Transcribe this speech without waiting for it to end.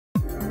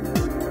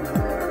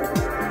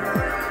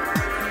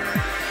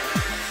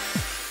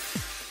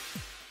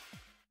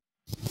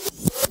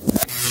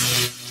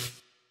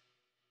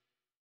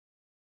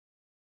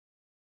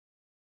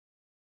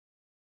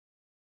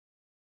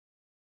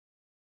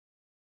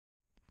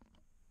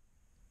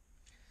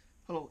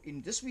Hello,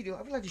 in this video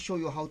I would like to show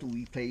you how to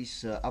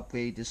replace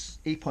upgrade this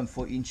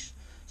 8.4-inch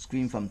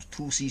screen from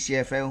 2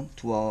 CCFL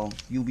to our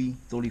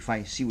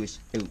UB35 series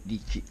LED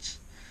kits.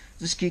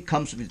 This kit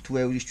comes with 2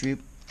 LED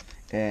strips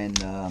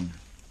and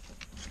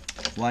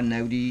one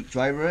LED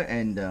driver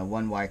and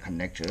one wire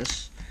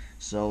connectors.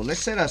 So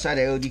let's set aside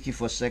the LED kit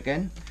for a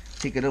second.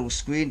 Take a little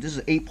screen. This is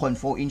an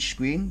 8.4-inch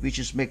screen which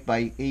is made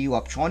by AU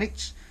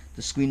Optronics.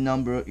 The screen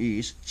number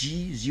is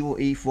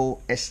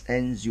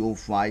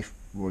G084SN05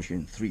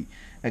 version 3.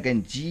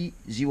 Again,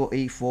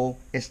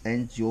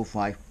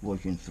 G084SN05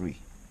 version 3.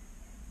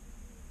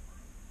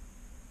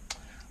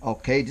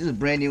 Okay, this is a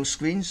brand new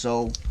screen,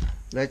 so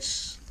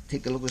let's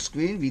take a look at the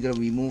screen. We're gonna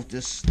remove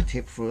this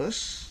tape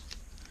first,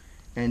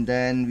 and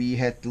then we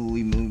had to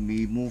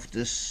remove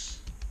this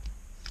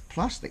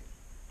plastic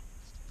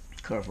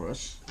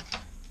covers.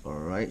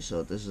 Alright,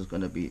 so this is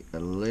gonna be a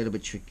little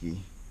bit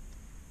tricky.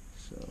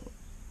 So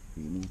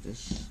remove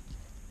this.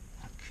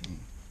 Okay.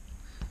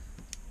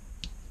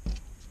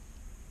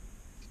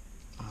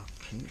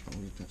 Okay,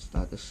 I'll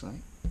start this side.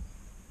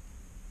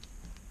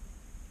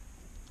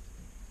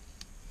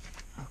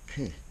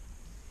 Okay.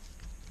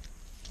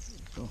 There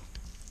we go.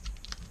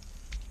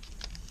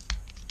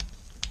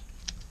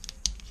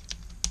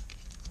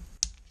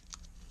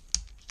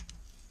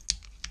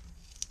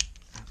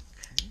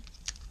 Okay.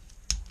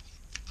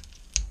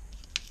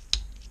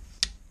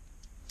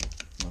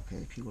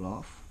 Okay, peel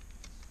off.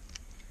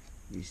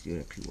 We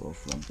still peel off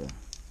from the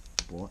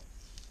board.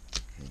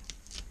 Okay.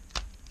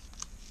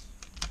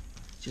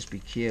 Just be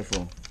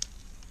careful.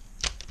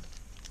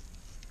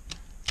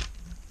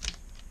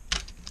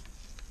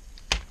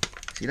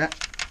 See that?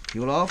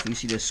 Peel off. You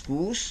see the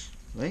screws,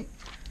 right?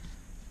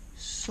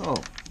 So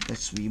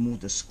let's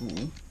remove the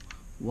screw.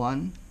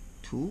 1,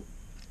 2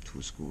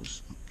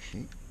 screws.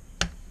 Okay.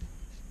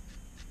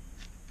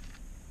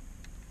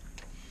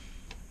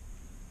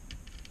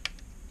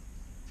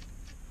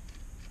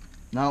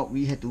 Now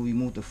we had to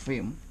remove the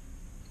frame.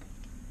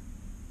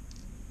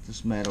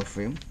 This metal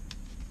frame.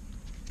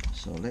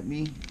 So I want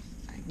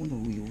to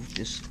remove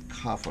this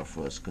cover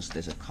first because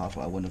there's a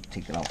cover. I want to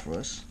take it out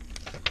first.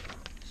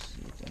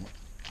 See that?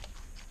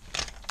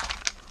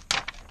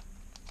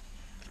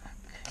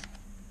 Okay.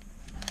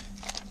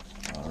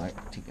 Alright,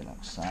 take it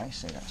outside,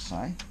 set it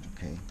outside.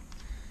 Okay.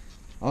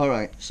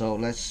 Alright, so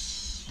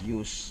let's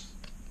use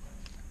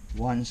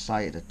one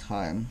side at a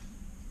time.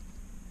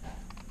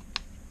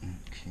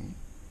 Okay.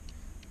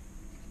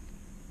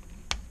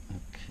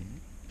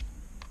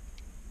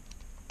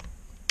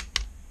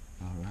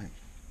 Alright.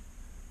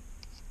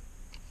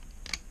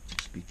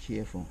 Just be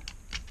careful.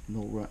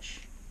 No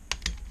rush.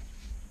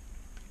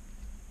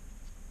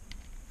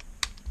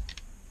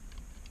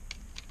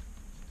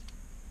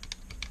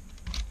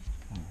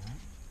 Alright.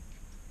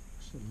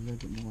 Just a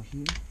little bit more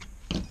here.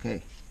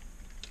 Okay.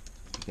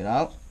 Take it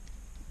out.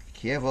 Be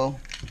careful.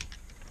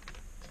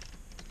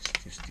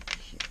 Just stick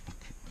it here.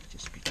 Okay.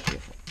 Just be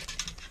careful.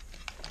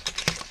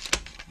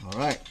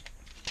 Alright.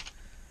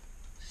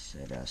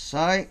 Set that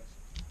aside.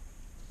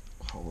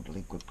 Hold the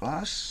liquid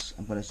glass.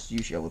 I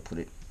will put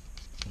it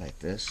like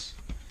this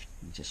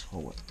and just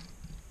hold it.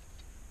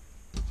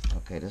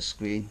 Okay, the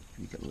screen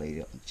you can lay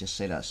it, just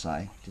set that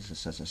aside. This is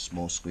such a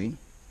small screen.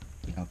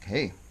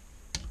 Okay,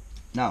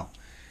 now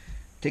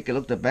take a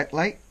look at the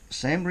backlight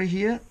assembly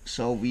here.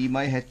 So we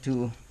might have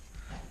to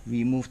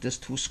remove this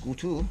 2 screw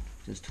too.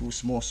 There's 2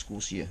 small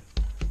screws here.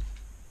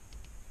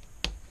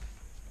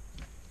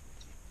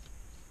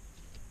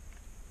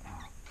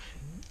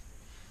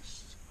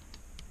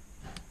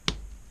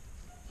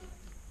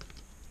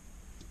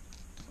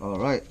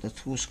 Alright, the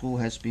 2 screw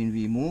has been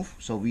removed,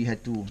 so we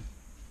had to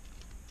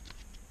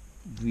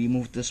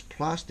remove this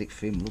plastic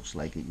film. Looks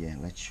like it. Yeah,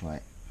 let's try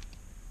it.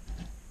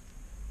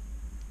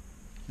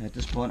 At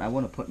this point I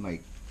want to put my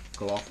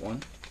glove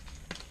on.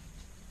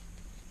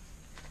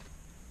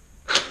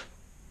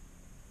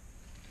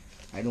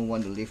 I don't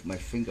want to leave my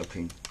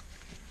fingerprint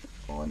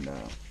on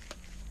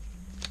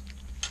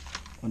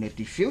the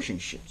diffusion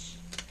sheets.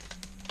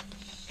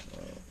 So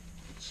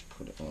let's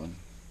put it on.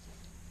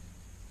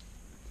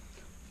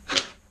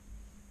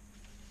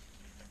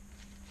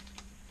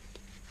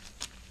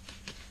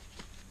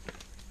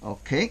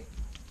 Okay,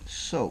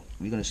 so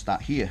we're going to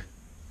start here.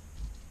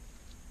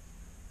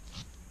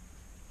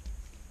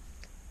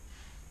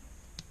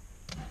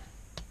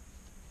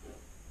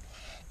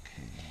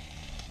 Okay,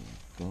 there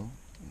we go.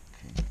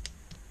 Okay,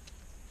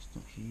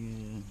 start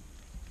here.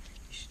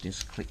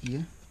 Just click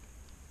here.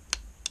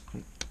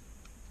 Click.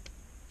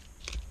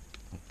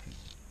 Okay.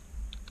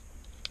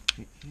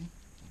 Click here.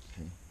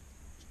 Okay.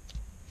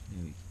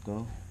 There we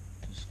go.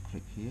 Just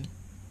click here.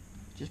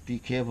 Just be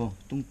careful.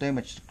 Don't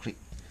damage the click.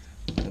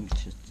 Let me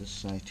test this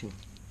side too.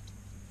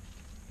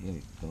 Here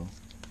we go.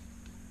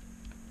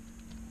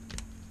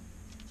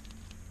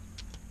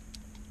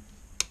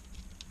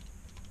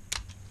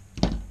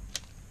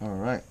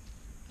 Alright,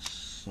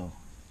 so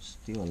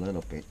still a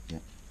little bit, yeah.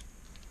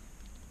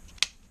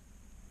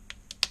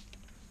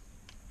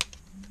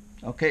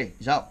 Okay,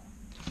 it's out.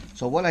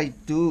 So what I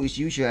do is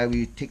usually I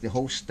will take the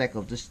whole stack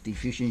of this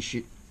diffusion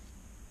sheet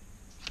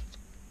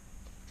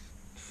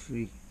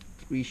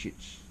three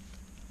sheets.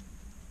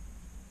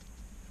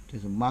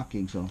 There's a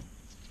marking, so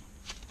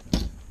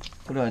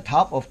put it on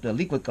top of the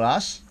liquid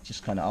glass,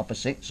 just kind of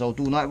opposite. So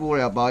do not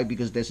worry about it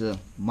because there's a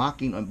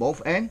marking on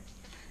both ends.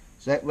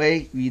 So that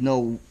way we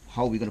know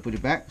how we're going to put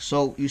it back.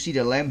 So you see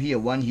the lamp here,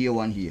 one here,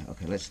 one here.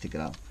 Okay, let's take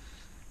it out.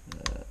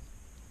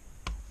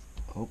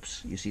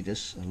 Oops, you see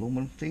this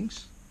aluminum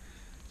things?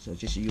 So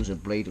just use a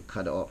blade to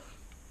cut it off.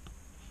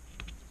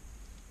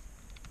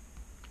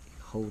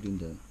 Holding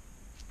the...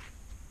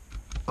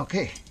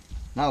 Okay,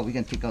 now we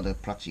can take out the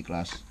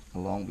plexiglass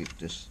along with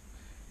this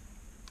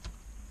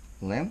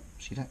lamp.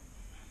 See that?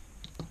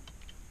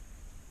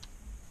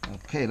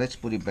 Okay, let's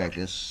put it back.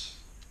 This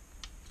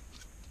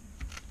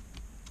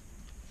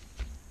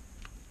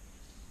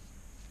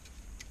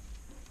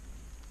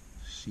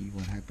see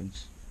what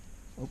happens.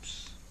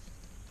 Oops.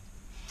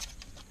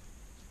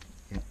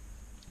 Yeah.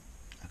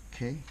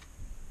 Okay.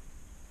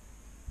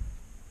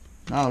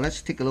 Now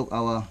let's take a look at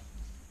our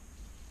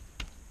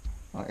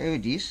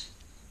LEDs.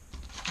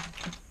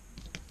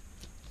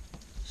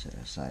 Set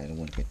aside. I don't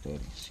want to get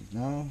dirty. See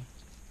now.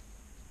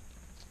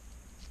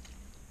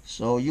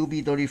 So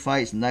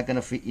UB35 is not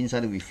gonna fit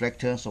inside the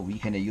reflector, so we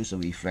can use a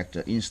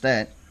reflector.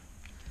 Instead,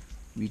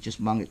 we just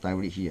mount it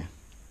directly here.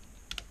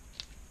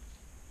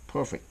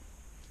 Perfect.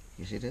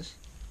 You see this?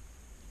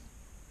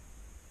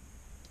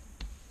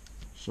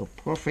 So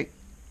perfect.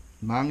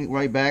 Mount it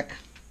right back.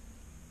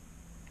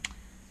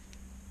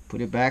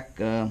 Put it back.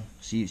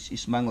 See,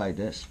 it's mounted like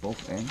this,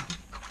 both ends.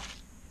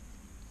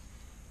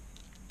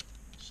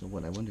 So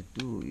what I want to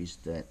do is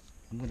that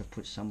I'm going to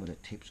put some of the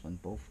tips on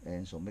both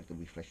ends, so make the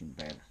reflection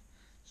better.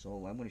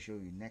 So I'm going to show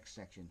you next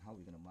section how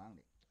we're going to mount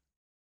it.